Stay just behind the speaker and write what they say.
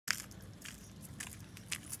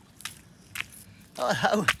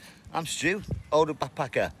Hello, I'm Stu, older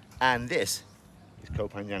backpacker, and this is Koh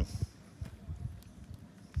Phangan.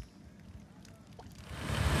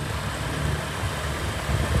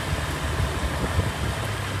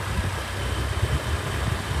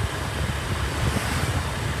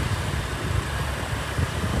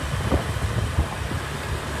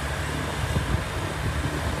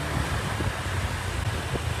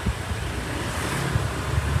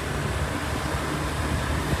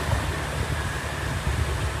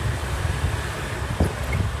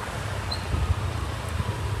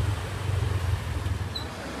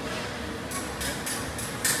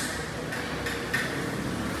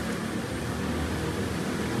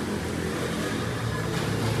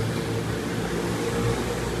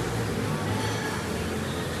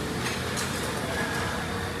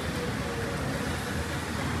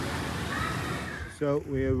 So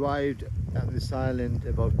we arrived at this island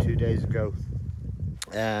about 2 days ago,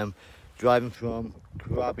 driving from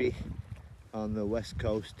Krabi on the west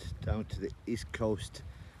coast down to the east coast,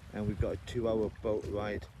 and we've got a 2-hour boat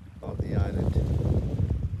ride on the island.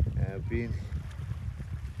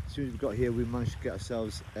 As soon as we got here, we managed to get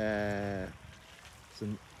ourselves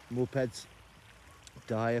some mopeds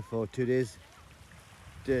to hire for 2 days.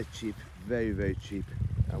 Dirt cheap, very cheap,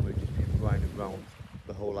 and we've just been riding around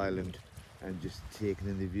the whole island and just taking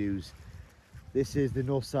in the views. This is the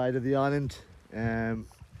north side of the island.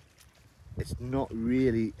 It's not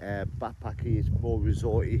really backpacky, it's more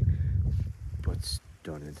resorty, but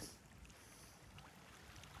stunning.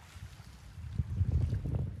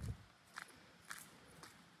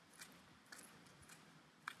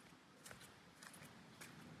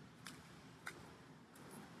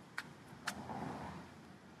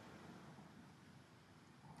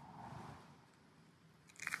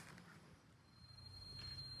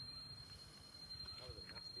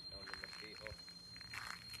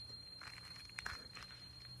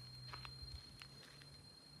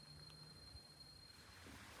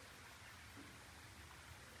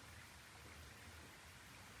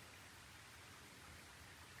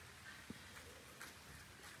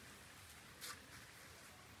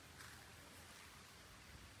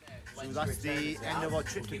 So that's the end of our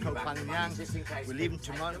trip to Koh Phangan. We're leaving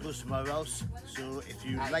tomorrow to go somewhere else. So if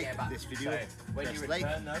you like this video, press like.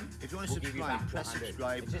 If you want to subscribe, press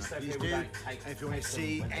subscribe. Please do. And if you want to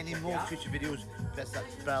see any more future videos, press that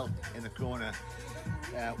bell in the corner.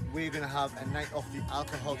 We're going to have a night off the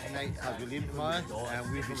alcohol tonight as we leave tomorrow,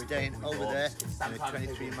 and we'll be staying over there in a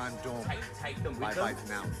 23-man dorm. Bye bye for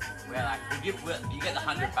now. You get the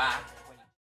 100 back.